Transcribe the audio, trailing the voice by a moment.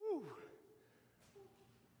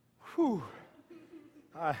Whew.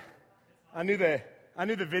 I knew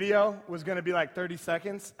the video was going to be like 30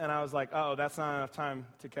 seconds, and I was like, oh, that's not enough time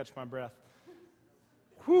to catch my breath.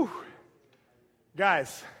 Whew.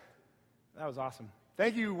 Guys, that was awesome.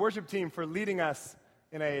 Thank you, worship team, for leading us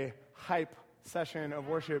in a hype session of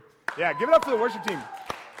worship. Yeah, give it up for the worship team.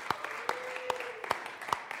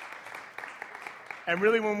 And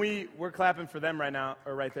really, when we're clapping for them right now,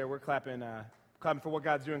 or right there, we're clapping for what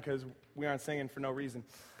God's doing, because we aren't singing for no reason.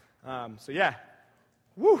 So yeah,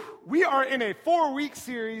 woo! We are in a 4-week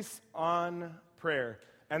series on prayer,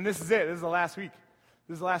 and this is it. This is the last week.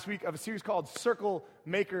 This is the last week of a series called Circle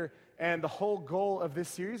Maker, and the whole goal of this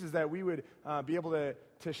series is that we would be able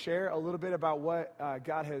to share a little bit about what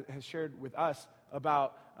God has shared with us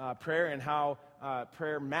about prayer and how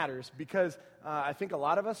prayer matters, because I think a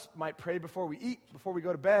lot of us might pray before we eat, before we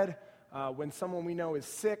go to bed, when someone we know is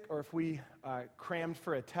sick, or if we crammed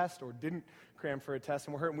for a test or didn't cram for a test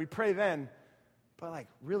and we're hurting, we pray then. But like,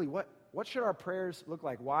 really, what should our prayers look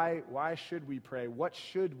like? Why should we pray? What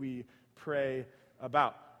should we pray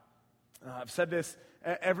about? I've said this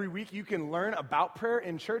every week. You can learn about prayer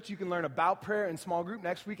in church. You can learn about prayer in small group.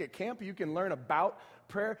 Next week at camp, you can learn about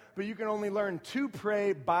prayer, but you can only learn to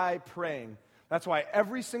pray by praying. That's why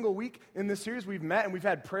every single week in this series we've met and we've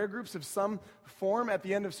had prayer groups of some form at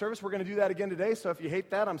the end of service. We're going to do that again today, so if you hate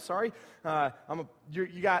that, I'm sorry.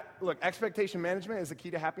 Look, expectation management is the key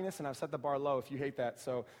to happiness, and I've set the bar low if you hate that,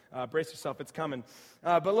 so brace yourself, it's coming.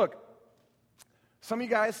 But look, some of you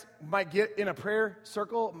guys might get in a prayer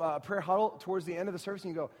circle, a prayer huddle towards the end of the service,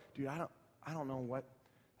 and you go, dude, I don't know what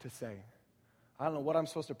to say. I don't know what I'm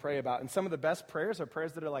supposed to pray about. And some of the best prayers are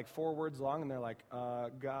prayers that are like 4 words long, and they're like,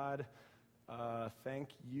 God, thank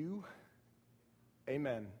you,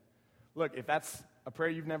 amen. Look, if that's a prayer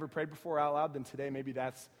you've never prayed before out loud, then today maybe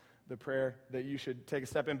that's the prayer that you should take a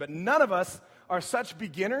step in. But none of us are such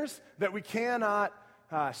beginners that we cannot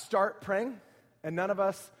start praying, and none of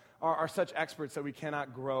us are such experts that we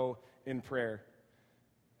cannot grow in prayer.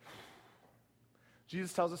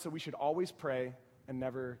 Jesus tells us that we should always pray and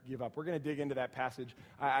never give up. We're going to dig into that passage.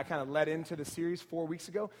 I kind of led into the series 4 weeks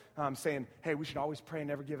ago saying, hey, we should always pray and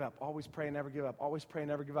never give up. Always pray and never give up. Always pray and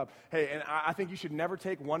never give up. Hey, and I think you should never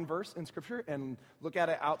take one verse in Scripture and look at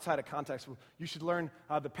it outside of context. You should learn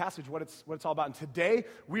the passage, what it's all about. And today,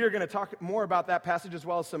 we are going to talk more about that passage as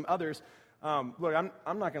well as some others. Look,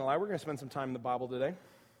 I'm not going to lie. We're going to spend some time in the Bible today.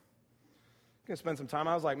 We're going to spend some time.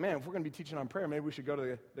 I was like, man, if we're going to be teaching on prayer, maybe we should go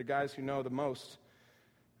to the guys who know the most.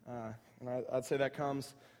 And I'd say that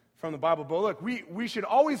comes from the Bible. But look, we should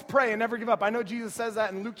always pray and never give up. I know Jesus says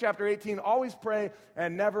that in Luke chapter 18, always pray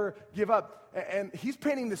and never give up. And he's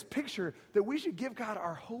painting this picture that we should give God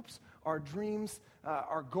our hopes, our dreams,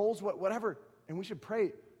 our goals, whatever. And we should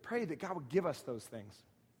pray that God would give us those things.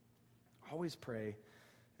 Always pray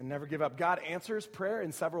and never give up. God answers prayer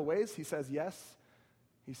in several ways. He says yes,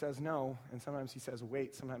 he says no, and sometimes he says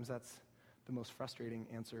wait. Sometimes that's the most frustrating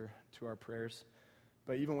answer to our prayers.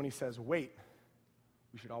 But even when he says wait,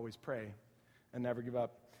 we should always pray and never give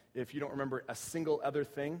up. If you don't remember a single other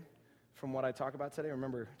thing from what I talk about today,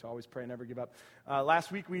 remember to always pray and never give up.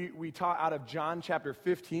 Last week we taught out of John chapter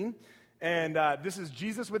 15, and this is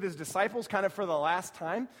Jesus with his disciples kind of for the last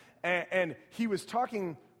time, and he was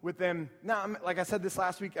talking with them. Now, like I said this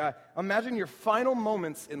last week, imagine your final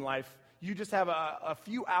moments in life. You just have a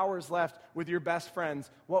few hours left with your best friends.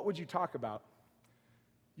 What would you talk about?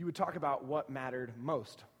 You would talk about what mattered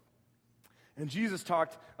most. And Jesus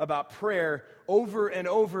talked about prayer over and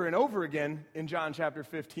over and over again in John chapter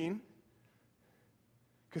 15,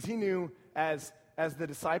 because he knew as the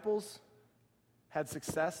disciples had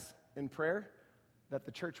success in prayer, that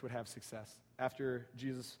the church would have success. After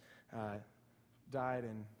Jesus died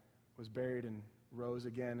and was buried and rose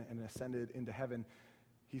again and ascended into heaven,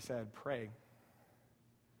 he said, pray,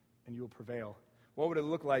 and you will prevail. What would it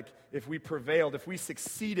look like if we prevailed, if we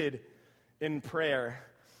succeeded in prayer?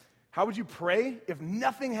 How would you pray if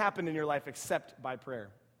nothing happened in your life except by prayer?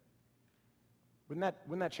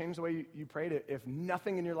 Wouldn't that change the way you prayed if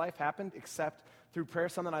nothing in your life happened except through prayer?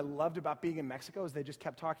 Something I loved about being in Mexico is they just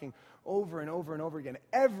kept talking over and over and over again.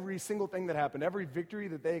 Every single thing that happened, every victory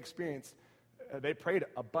that they experienced, they prayed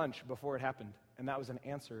a bunch before it happened, and that was an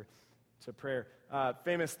answer to prayer.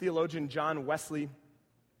 Famous theologian John Wesley,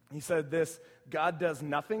 he said this: God does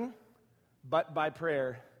nothing but by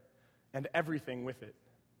prayer and everything with it.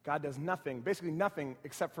 God does nothing, basically nothing,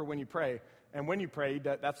 except for when you pray. And when you pray,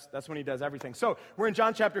 that's when he does everything. So we're in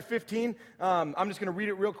John chapter 15. I'm just going to read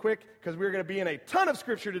it real quick because we're going to be in a ton of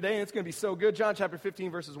scripture today, and it's going to be so good. John chapter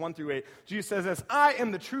 15, verses 1 through 8. Jesus says this: I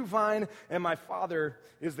am the true vine, and my Father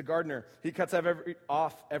is the gardener. He cuts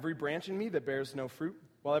off every branch in me that bears no fruit,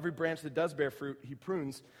 while every branch that does bear fruit, he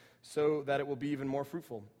prunes so that it will be even more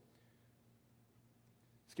fruitful.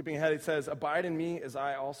 Skipping ahead, it says, abide in me as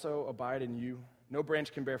I also abide in you. No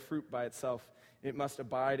branch can bear fruit by itself. It must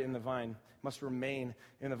abide in the vine, must remain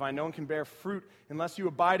in the vine. No one can bear fruit unless you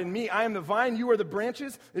abide in me. I am the vine, you are the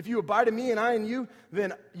branches. If you abide in me and I in you,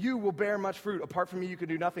 then you will bear much fruit. Apart from me, you can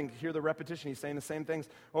do nothing. Hear the repetition. He's saying the same things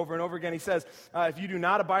over and over again. He says, if you do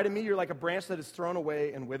not abide in me, you're like a branch that is thrown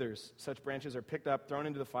away and withers. Such branches are picked up, thrown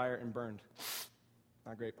into the fire, and burned.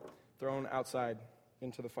 Not great. Thrown outside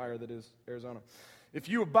into the fire that is Arizona. If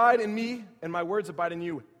you abide in me and my words abide in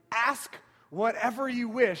you, ask whatever you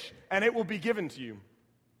wish, and it will be given to you.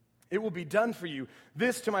 It will be done for you.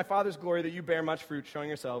 This to my Father's glory, that you bear much fruit, showing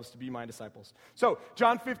yourselves to be my disciples. So,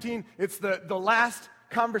 John 15, it's the last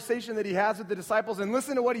conversation that he has with the disciples, and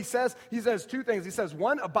listen to what he says. He says two things. He says,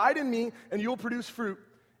 one, abide in me, and you'll produce fruit.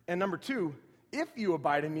 And number two, if you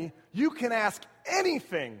abide in me, you can ask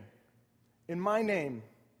anything in my name,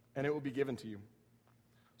 and it will be given to you.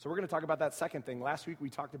 So we're going to talk about that second thing. Last week we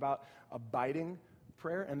talked about abiding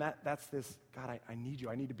prayer, and that's this, God, I need you.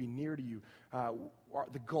 I need to be near to you.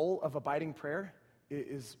 The goal of abiding prayer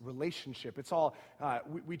is relationship. It's all,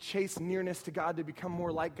 we chase nearness to God to become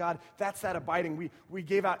more like God. That's that abiding. We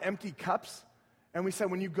gave out empty cups, and we said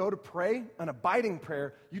when you go to pray, an abiding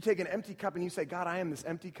prayer, you take an empty cup and you say, God, I am this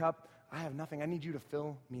empty cup. I have nothing. I need you to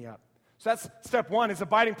fill me up. So that's step one, is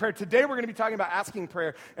abiding prayer. Today we're going to be talking about asking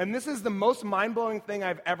prayer, and this is the most mind-blowing thing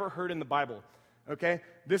I've ever heard in the Bible. Okay?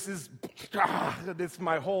 This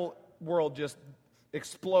my whole world just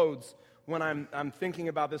explodes when I'm thinking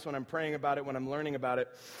about this, when I'm praying about it, when I'm learning about it.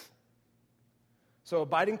 So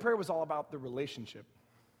abiding prayer was all about the relationship.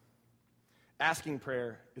 Asking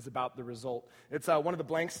prayer is about the result. It's one of the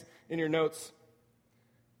blanks in your notes.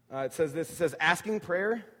 It says this. It says, asking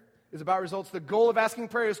prayer is about results. The goal of asking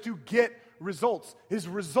prayer is to get results. Is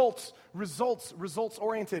results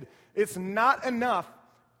oriented. It's not enough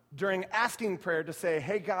during asking prayer to say,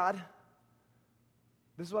 hey, God,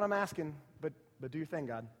 this is what I'm asking, but do your thing,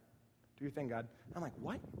 God. Do your thing, God. I'm like,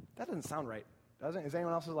 what? That doesn't sound right, doesn't it? Is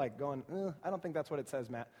anyone else like going, I don't think that's what it says,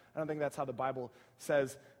 Matt. I don't think that's how the Bible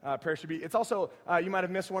says prayer should be. It's also, you might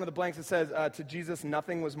have missed one of the blanks. It says, to Jesus,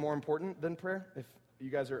 nothing was more important than prayer. If you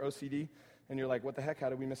guys are OCD and you're like, what the heck, how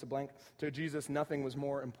did we miss a blank? To Jesus, nothing was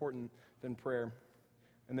more important than prayer.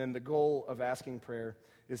 And then the goal of asking prayer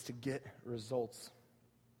is to get results.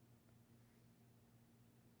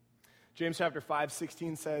 James chapter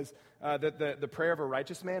 5:16 says that the prayer of a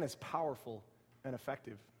righteous man is powerful and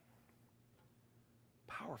effective.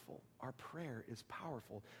 Powerful. Our prayer is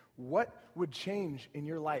powerful. What would change in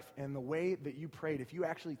your life and the way that you prayed if you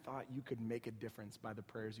actually thought you could make a difference by the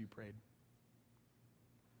prayers you prayed?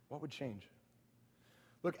 What would change?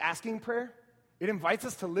 Look, asking prayer, it invites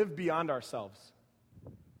us to live beyond ourselves.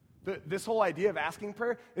 This whole idea of asking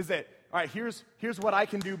prayer is that, all right, here's what I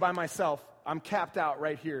can do by myself. I'm capped out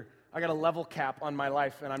right here. I got a level cap on my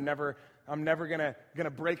life, and I'm never gonna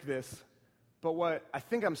break this. But what I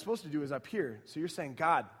think I'm supposed to do is up here. So you're saying,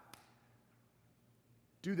 God,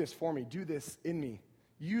 do this for me. Do this in me.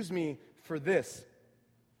 Use me for this.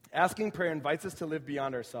 Asking prayer invites us to live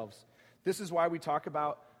beyond ourselves. This is why we talk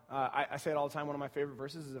about, I say it all the time, one of my favorite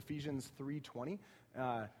verses is Ephesians 3:20.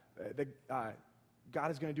 God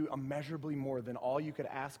is going to do immeasurably more than all you could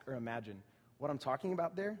ask or imagine. What I'm talking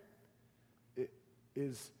about there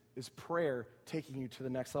is prayer taking you to the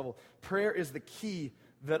next level. Prayer is the key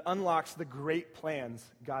that unlocks the great plans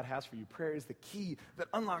God has for you. Prayer is the key that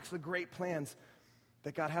unlocks the great plans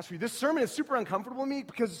that God has for you. This sermon is super uncomfortable to me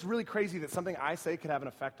because it's really crazy that something I say could have an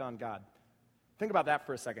effect on God. Think about that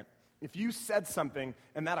for a second. If you said something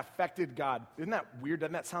and that affected God, isn't that weird?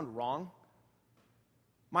 Doesn't that sound wrong?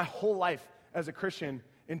 My whole life as a Christian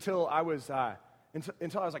until I was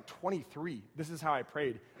like 23, this is how I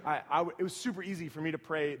prayed. It was super easy for me to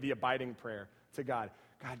pray the abiding prayer to God.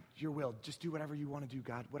 God, your will, just do whatever you want to do,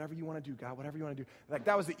 God. Whatever you want to do, God, whatever you want to do. Like,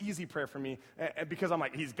 that was the easy prayer for me, and because I'm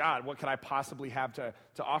like, he's God. What could I possibly have to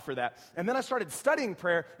offer that? And then I started studying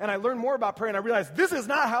prayer, and I learned more about prayer, and I realized this is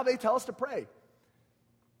not how they tell us to pray.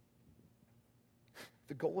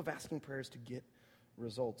 The goal of asking prayer is to get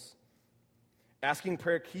results. Asking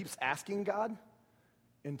prayer keeps asking God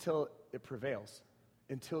until it prevails,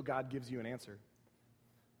 until God gives you an answer.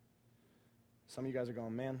 Some of you guys are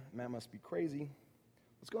going, man, Matt must be crazy.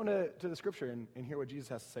 Let's go into the scripture and hear what Jesus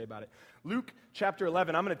has to say about it. Luke chapter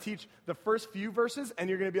 11, I'm going to teach the first few verses, and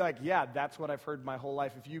you're going to be like, yeah, that's what I've heard my whole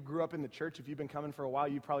life. If you grew up in the church, if you've been coming for a while,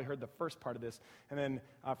 you probably heard the first part of this. And then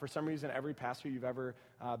for some reason, every pastor you've ever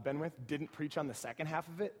been with didn't preach on the second half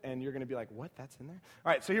of it, and you're going to be like, what? That's in there?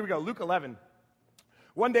 All right, so here we go. Luke 11.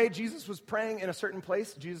 One day, Jesus was praying in a certain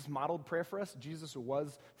place. Jesus modeled prayer for us. Jesus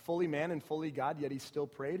was fully man and fully God, yet he still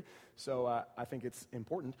prayed. So I think it's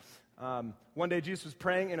important. One day, Jesus was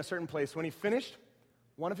praying in a certain place. When he finished,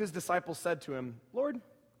 one of his disciples said to him, "Lord,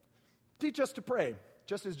 teach us to pray,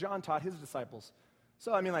 just as John taught his disciples."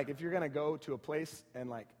 So, if you're going to go to a place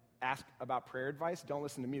and, ask about prayer advice, don't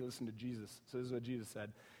listen to me, listen to Jesus. So this is what Jesus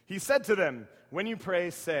said. He said to them, "When you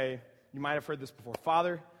pray, say," you might have heard this before,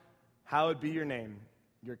 "Father, hallowed be your name.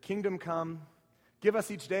 Your kingdom come. Give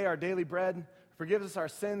us each day our daily bread. Forgive us our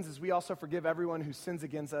sins as we also forgive everyone who sins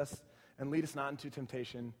against us. And lead us not into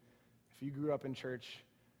temptation." If you grew up in church,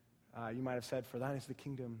 you might have said, "For thine is the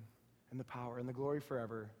kingdom and the power and the glory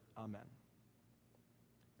forever. Amen."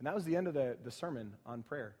 And that was the end of the sermon on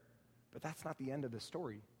prayer. But that's not the end of the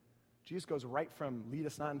story. Jesus goes right from lead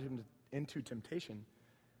us not into temptation.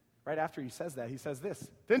 Right after he says that, he says this.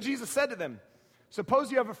 Then Jesus said to them,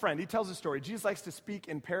 "Suppose you have a friend." He tells a story. Jesus likes to speak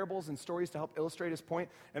in parables and stories to help illustrate his point,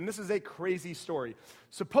 and this is a crazy story.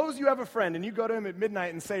 Suppose you have a friend, and you go to him at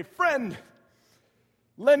midnight and say, "Friend,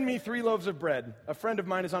 lend me 3 loaves of bread. A friend of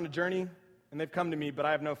mine is on a journey, and they've come to me, but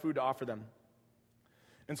I have no food to offer them."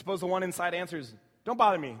 And suppose the one inside answers, "Don't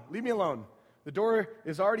bother me. Leave me alone. The door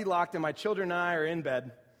is already locked, and my children and I are in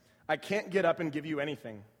bed. I can't get up and give you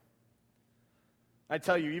anything." I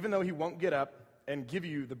tell you, even though he won't get up and give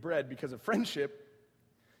you the bread because of friendship,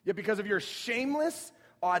 yet because of your shameless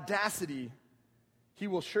audacity, he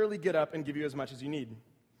will surely get up and give you as much as you need.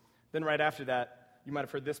 Then right after that, you might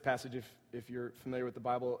have heard this passage if you're familiar with the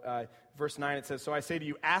Bible. Verse 9, it says, "So I say to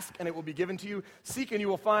you, ask and it will be given to you. Seek and you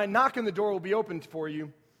will find. Knock and the door will be opened for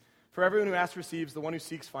you. For everyone who asks receives, the one who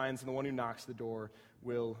seeks finds, and the one who knocks the door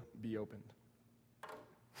will be opened."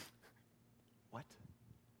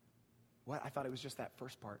 What? I thought it was just that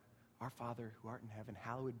first part. Our Father who art in heaven,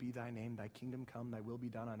 hallowed be thy name, thy kingdom come, thy will be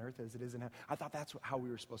done on earth as it is in heaven. I thought that's how we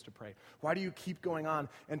were supposed to pray. Why do you keep going on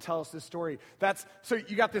and tell us this story? So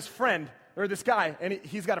you got this friend, or this guy, and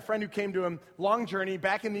he's got a friend who came to him, long journey,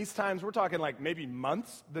 back in these times, we're talking maybe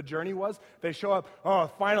months the journey was. They show up, "Oh,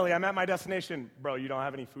 finally, I'm at my destination." "Bro, you don't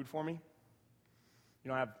have any food for me? You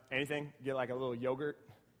don't have anything?" You get a little yogurt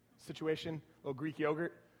situation, a little Greek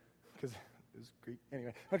yogurt, because it was Greek.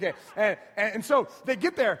 Anyway, okay. And so they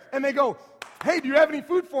get there, and they go, "Hey, do you have any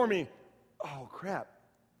food for me?" "Oh, crap.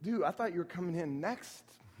 Dude, I thought you were coming in next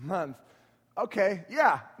month." "Okay,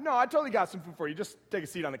 yeah. No, I totally got some food for you. Just take a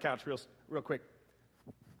seat on the couch real quick."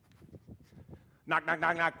 Knock, knock,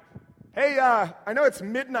 knock, knock. "Hey, I know it's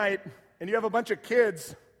midnight, and you have a bunch of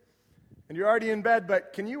kids, and you're already in bed,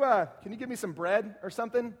 but can you give me some bread or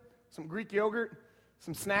something? Some Greek yogurt?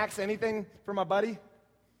 Some snacks, anything for my buddy?"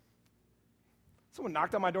 Someone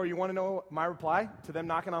knocked on my door. You want to know my reply to them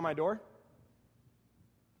knocking on my door?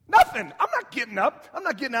 Nothing. I'm not getting up. I'm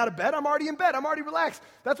not getting out of bed. I'm already in bed. I'm already relaxed.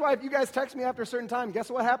 That's why if you guys text me after a certain time,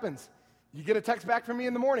 guess what happens? You get a text back from me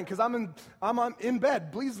in the morning because I'm in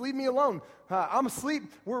bed. Please leave me alone. I'm asleep.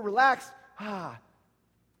 We're relaxed. Knock,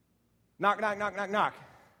 knock, knock, knock, knock.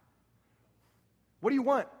 What do you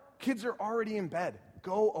want? Kids are already in bed.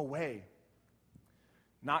 Go away.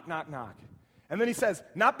 Knock, knock, knock. And then he says,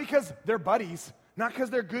 not because they're buddies, not because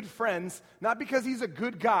they're good friends, not because he's a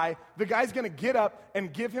good guy. The guy's going to get up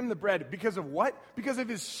and give him the bread. Because of what? Because of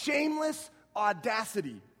his shameless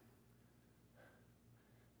audacity.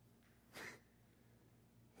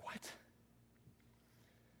 What?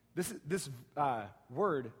 This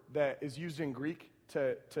word that is used in Greek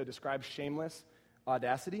to describe shameless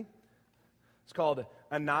audacity, it's called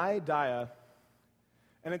anaideia,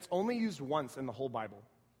 and it's only used once in the whole Bible.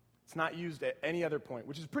 It's not used at any other point,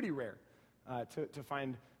 which is pretty rare to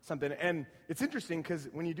find something. And it's interesting because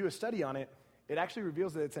when you do a study on it, it actually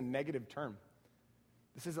reveals that it's a negative term.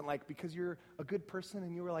 This isn't because you're a good person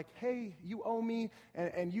and you were like, "Hey, you owe me,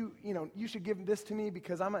 and you should give this to me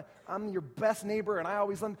because I'm your best neighbor and I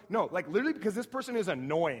always lend." No, literally because this person is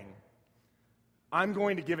annoying, I'm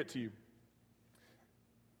going to give it to you.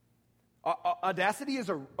 Audacity is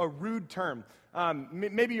a rude term.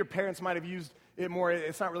 Maybe your parents might have used it more.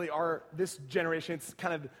 It's not really this generation. It's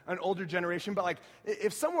kind of an older generation. But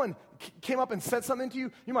if someone came up and said something to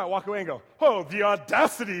you, you might walk away and go, "Oh, the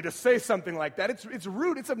audacity to say something like that. It's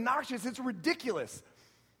rude. It's obnoxious. It's ridiculous."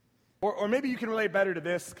 Or maybe you can relate better to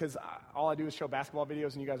this because all I do is show basketball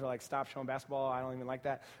videos and you guys are like, "Stop showing basketball. I don't even like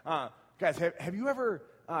that." Guys, have you ever,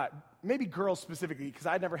 maybe girls specifically, because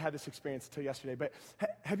I'd never had this experience until yesterday, but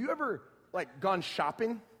have you ever gone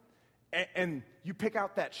shopping and you pick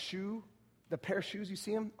out that shoe, the pair of shoes, you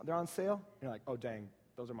see them, they're on sale, and you're like, "Oh, dang,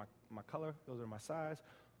 those are my color, those are my size."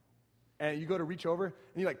 And you go to reach over,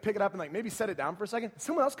 and you pick it up and maybe set it down for a second.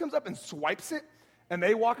 Someone else comes up and swipes it, and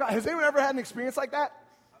they walk out. Has anyone ever had an experience like that?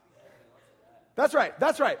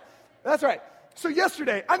 That's right. So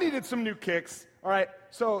yesterday, I needed some new kicks, all right?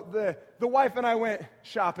 So the wife and I went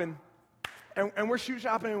shopping, and we're shoe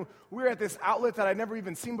shopping, and we were at this outlet that I'd never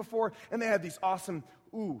even seen before, and they had these awesome,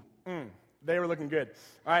 they were looking good,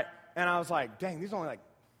 all right? And I was like, dang, these are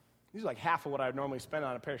like half of what I would normally spend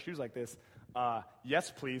on a pair of shoes like this.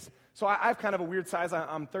 Yes, please. So I have kind of a weird size.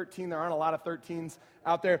 I'm 13. There aren't a lot of 13s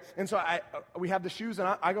out there. And so we have the shoes, and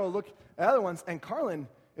I go look at other ones, and Carlin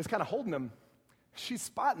is kind of holding them. She's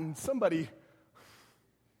spotting somebody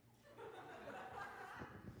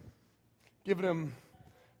giving him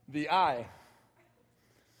the eye.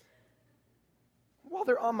 While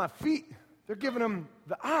they're on my feet, they're giving him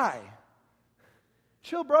the eye.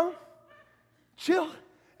 Chill, bro. Chill.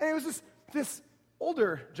 And it was this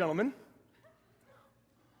older gentleman,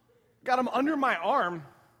 got him under my arm,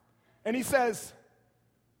 and he says,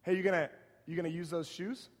 hey, you gonna use those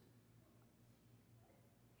shoes?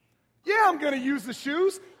 Yeah, I'm gonna use the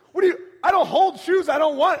shoes. I don't hold shoes I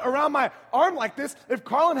don't want around my arm like this. If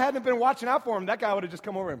Carlin hadn't been watching out for him, that guy would have just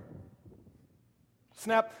come over and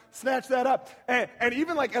snatch that up. And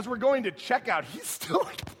even like as we're going to checkout, he's still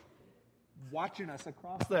like watching us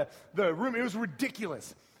across the room. It was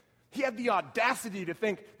ridiculous. He had the audacity to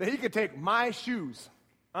think that he could take my shoes.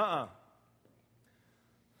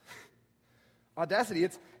 Audacity,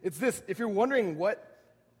 it's this. If you're wondering what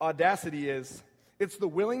audacity is, it's the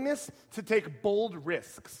willingness to take bold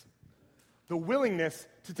risks. The willingness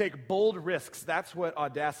to take bold risks. That's what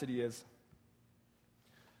audacity is.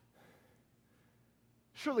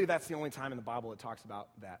 Surely that's the only time in the Bible it talks about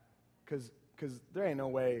that. Because there ain't no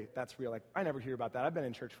way that's real. Like, I never hear about that. I've been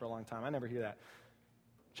in church for a long time. I never hear that.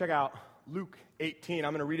 Check out Luke 18.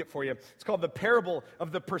 I'm going to read it for you. It's called the parable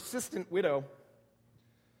of the persistent widow.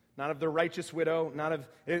 Not of the righteous widow.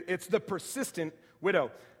 It's the persistent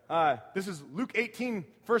widow. This is Luke 18,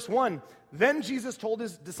 verse 1. Then Jesus told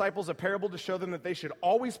his disciples a parable to show them that they should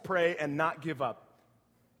always pray and not give up.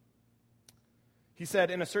 He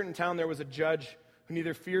said, in a certain town there was a judge who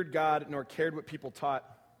neither feared God nor cared what people taught.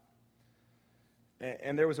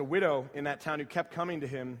 And there was a widow in that town who kept coming to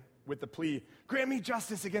him with the plea, grant me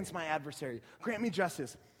justice against my adversary. Grant me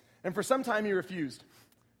justice. And for some time he refused.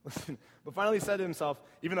 Listen, but finally he said to himself,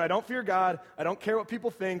 even though I don't fear God, I don't care what people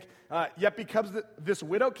think, yet because this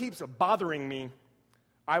widow keeps bothering me,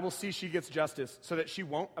 I will see she gets justice so that she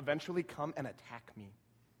won't eventually come and attack me.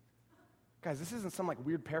 Guys, this isn't some like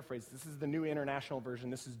weird paraphrase. This is the New International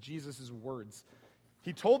Version. This is Jesus' words.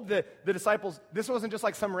 He told the disciples, this wasn't just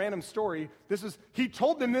like some random story. He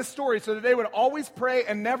told them this story so that they would always pray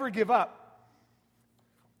and never give up.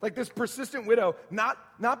 Like this persistent widow, not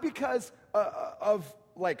because of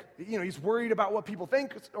like, he's worried about what people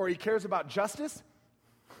think or he cares about justice.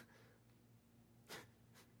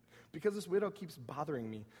 Because this widow keeps bothering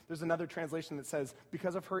me. There's another translation that says,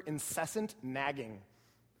 because of her incessant nagging.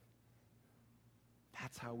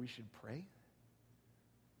 That's how we should pray?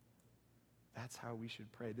 That's how we should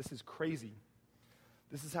pray. This is crazy.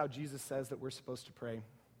 This is how Jesus says that we're supposed to pray.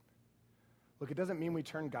 Look, it doesn't mean we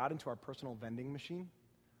turn God into our personal vending machine.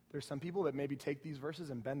 There's some people that maybe take these verses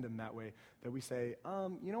and bend them that way, that we say,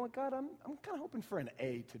 you know what, God, I'm kind of hoping for an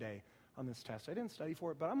A today on this test. I didn't study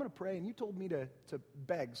for it, but I'm going to pray, and you told me to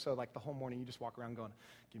beg, so like the whole morning you just walk around going,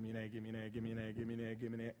 give me an A, give me an A, give me an A, give me an A,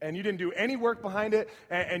 give me an A, and you didn't do any work behind it,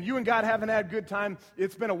 and you and God haven't had a good time.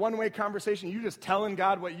 It's been a one-way conversation. You're just telling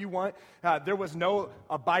God what you want. There was no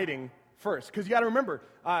abiding first, because you got to remember,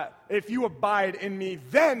 if you abide in me,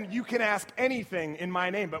 then you can ask anything in my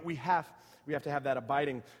name, but we have to have that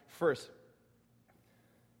abiding first.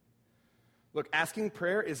 Look, asking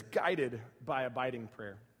prayer is guided by abiding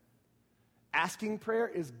prayer. Asking prayer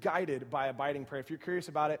is guided by abiding prayer. If you're curious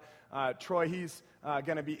about it, Troy, he's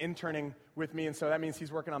going to be interning with me, and so that means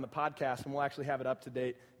he's working on the podcast, and we'll actually have it up to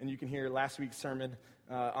date, and you can hear last week's sermon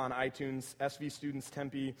on iTunes, SV Students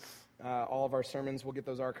Tempe, all of our sermons. We'll get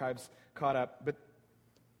those archives caught up. But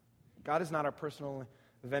God is not our personal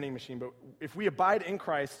vending machine, but if we abide in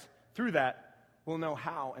Christ through that, we'll know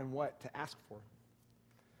how and what to ask for.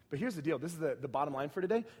 But here's the deal. This is the bottom line for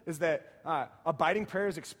today, is that abiding prayer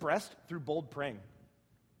is expressed through bold praying.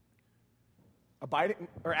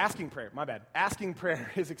 Asking prayer, my bad. Asking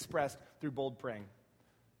prayer is expressed through bold praying.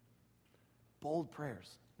 Bold prayers.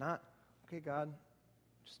 Not, okay, God,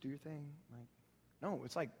 just do your thing. No,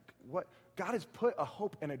 it's like what God has put a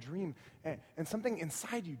hope and a dream and something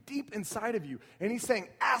inside you, deep inside of you. And he's saying,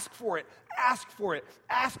 ask for it, ask for it,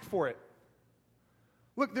 ask for it.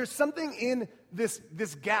 Look, there's something in this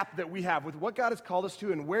gap that we have with what God has called us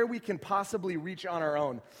to and where we can possibly reach on our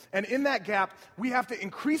own. And in that gap, we have to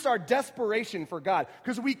increase our desperation for God,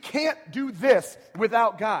 because we can't do this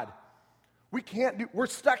without God. We're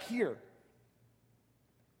stuck here.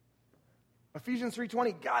 Ephesians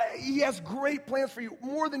 3:20, God, he has great plans for you,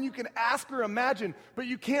 more than you can ask or imagine, but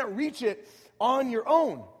you can't reach it on your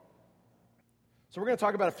own. So we're going to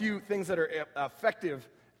talk about a few things that are effective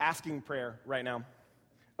asking prayer right now.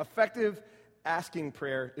 Effective asking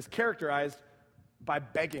prayer is characterized by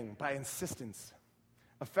begging, by insistence.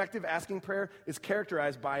 Effective asking prayer is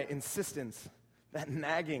characterized by insistence, that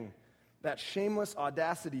nagging, that shameless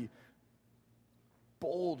audacity,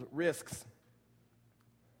 bold risks.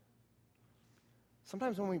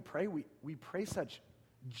 Sometimes when we pray, we pray such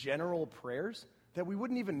general prayers that we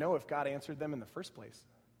wouldn't even know if God answered them in the first place.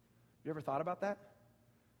 You ever thought about that?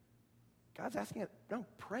 God's asking it, no,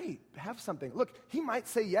 pray, have something. Look, he might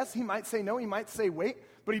say yes, he might say no, he might say wait,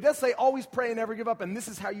 but he does say always pray and never give up, and this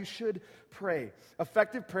is how you should pray.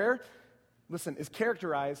 Effective prayer, listen, is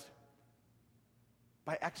characterized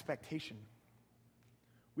by expectation.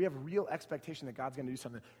 We have real expectation that God's going to do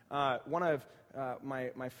something. One of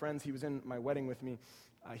my friends, he was in my wedding with me,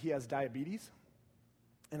 he has diabetes.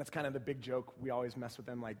 And it's kind of the big joke. We always mess with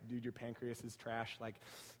them, like, dude, your pancreas is trash, like,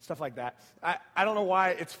 stuff like that. I don't know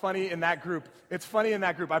why it's funny in that group. It's funny in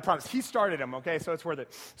that group, I promise. He started him, okay, so it's worth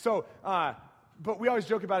it. So, but we always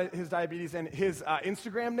joke about his diabetes, and his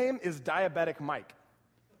Instagram name is Diabetic Mike,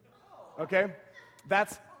 okay?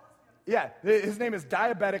 His name is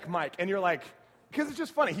Diabetic Mike, and you're like, because it's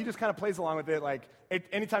just funny. He just kind of plays along with it. Like,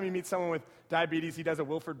 anytime you meet someone with diabetes, he does a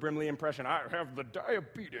Wilford Brimley impression. I have the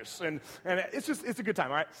diabetes. And it's a good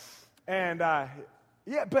time, all right? And,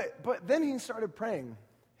 but then he started praying,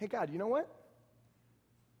 hey, God, you know what?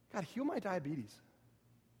 God, heal my diabetes.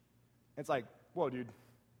 It's like, whoa, dude,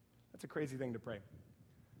 that's a crazy thing to pray.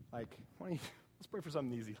 Like, let's pray for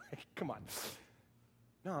something easy. Like, come on.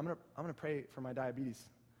 No, I'm gonna pray for my diabetes.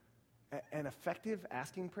 An effective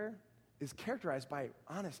asking prayer is characterized by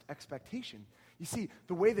honest expectation. You see,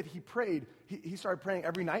 the way that he prayed, he started praying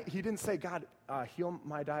every night. He didn't say, God, heal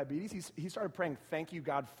my diabetes. He started praying, thank you,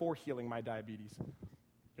 God, for healing my diabetes.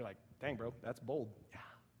 You're like, dang, bro, that's bold. Yeah.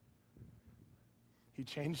 He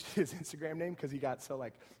changed his Instagram name because he got so,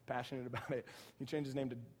 like, passionate about it. He changed his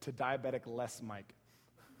name to Diabetic Less Mike.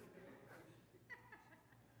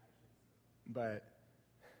 But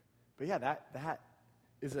yeah, that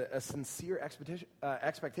is a sincere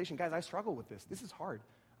expectation. Guys, I struggle with this. This is hard.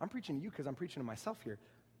 I'm preaching to you because I'm preaching to myself here.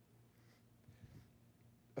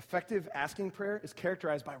 Effective asking prayer is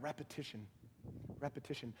characterized by repetition.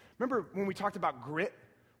 Repetition. Remember when we talked about grit?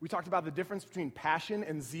 We talked about the difference between passion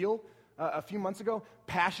and zeal a few months ago.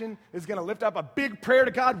 Passion is going to lift up a big prayer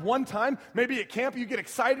to God one time. Maybe at camp you get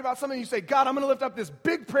excited about something. You say, God, I'm going to lift up this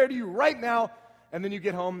big prayer to you right now. And then you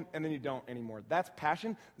get home and then you don't anymore. That's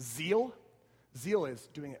passion. Zeal is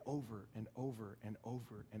doing it over and over and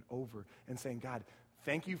over and over and saying, God,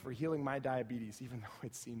 thank you for healing my diabetes, even though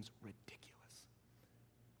it seems ridiculous.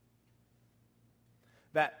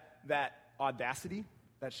 That audacity,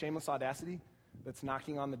 that shameless audacity that's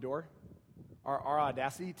knocking on the door, our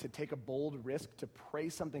audacity to take a bold risk, to pray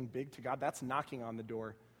something big to God, that's knocking on the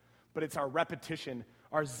door. But it's our repetition,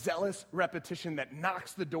 our zealous repetition that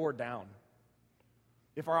knocks the door down.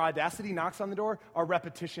 If our audacity knocks on the door, our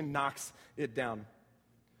repetition knocks it down.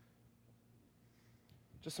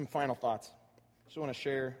 Just some final thoughts. Just want to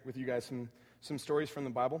share with you guys some stories from the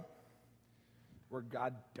Bible where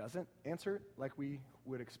God doesn't answer like we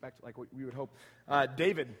would expect, like we would hope.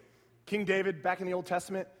 King David, back in the Old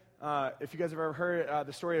Testament, if you guys have ever heard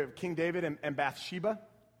the story of King David and Bathsheba,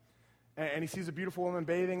 and he sees a beautiful woman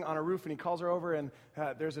bathing on a roof, and he calls her over, and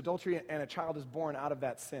there's adultery, and a child is born out of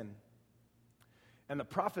that sin. And the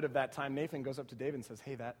prophet of that time, Nathan, goes up to David and says,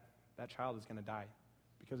 hey, that child is going to die.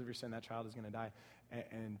 Because of your sin, that child is going to die.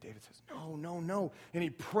 And David says, no. And he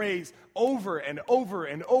prays over and over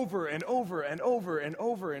and over and over and over and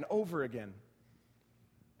over and over again.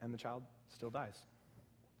 And the child still dies.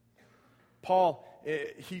 Paul,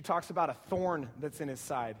 he talks about a thorn that's in his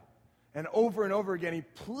side. And over again, he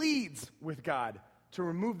pleads with God to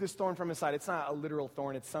remove this thorn from his side. It's not a literal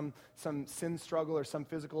thorn. It's some sin struggle or some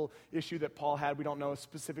physical issue that Paul had. We don't know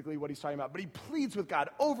specifically what he's talking about. But he pleads with God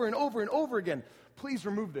over and over and over again, please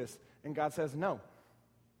remove this. And God says, no.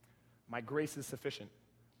 My grace is sufficient.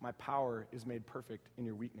 My power is made perfect in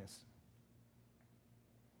your weakness.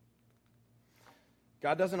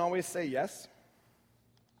 God doesn't always say yes,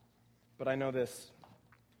 but I know this.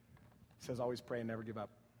 He says always pray and never give up.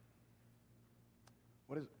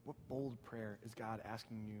 What bold prayer is God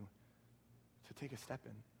asking you to take a step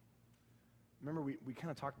in? Remember, we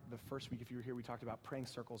kind of talked the first week, if you were here, we talked about praying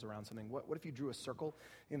circles around something. What if you drew a circle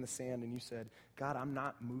in the sand and you said, God, I'm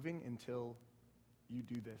not moving until you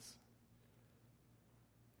do this?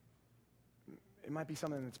 it might be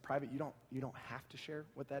something that's private. You don't have to share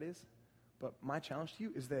what that is. But my challenge to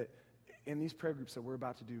you is that in these prayer groups that we're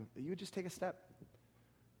about to do, that you would just take a step.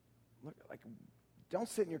 Look, don't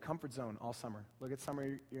sit in your comfort zone all summer. Look, at summer,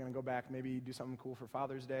 you're going to go back, maybe do something cool for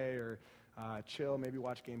Father's Day, or chill, maybe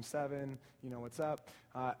watch Game 7, you know what's up.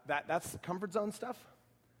 That's comfort zone stuff.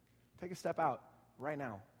 Take a step out right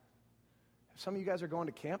now. If some of you guys are going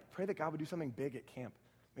to camp, pray that God would do something big at camp.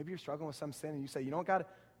 Maybe you're struggling with some sin, and you say, you know what, God,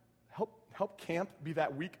 help camp be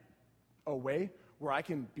that week away where I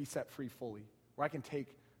can be set free fully, where I can take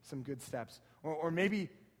some good steps. Or maybe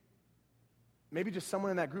just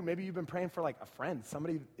someone in that group, maybe you've been praying for like a friend,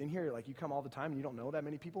 somebody in here, like you come all the time and you don't know that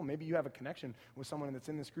many people. Maybe you have a connection with someone that's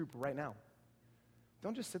in this group right now.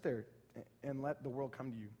 Don't just sit there and let the world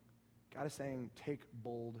come to you. God is saying, take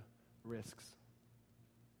bold risks.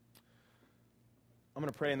 I'm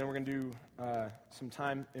going to pray, and then we're going to do some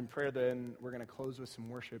time in prayer, then we're going to close with some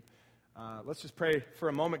worship. Let's just pray for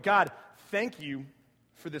a moment. God, thank you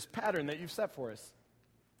for this pattern that you've set for us.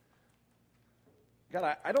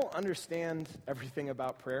 God, I don't understand everything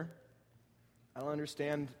about prayer. I don't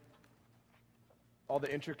understand all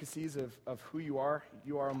the intricacies of who you are.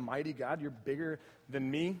 You are a mighty God. You're bigger than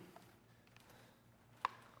me.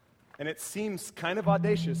 And it seems kind of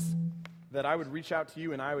audacious that I would reach out to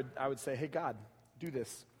you and I would say, hey, God, do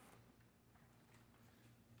this.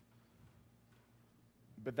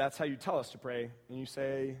 But that's how you tell us to pray. And you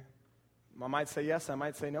say, I might say yes, I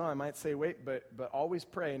might say no, I might say wait, but always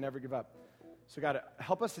pray and never give up. So God,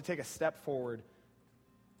 help us to take a step forward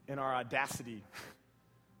in our audacity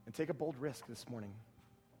and take a bold risk this morning.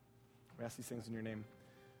 We ask these things in your name.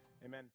 Amen.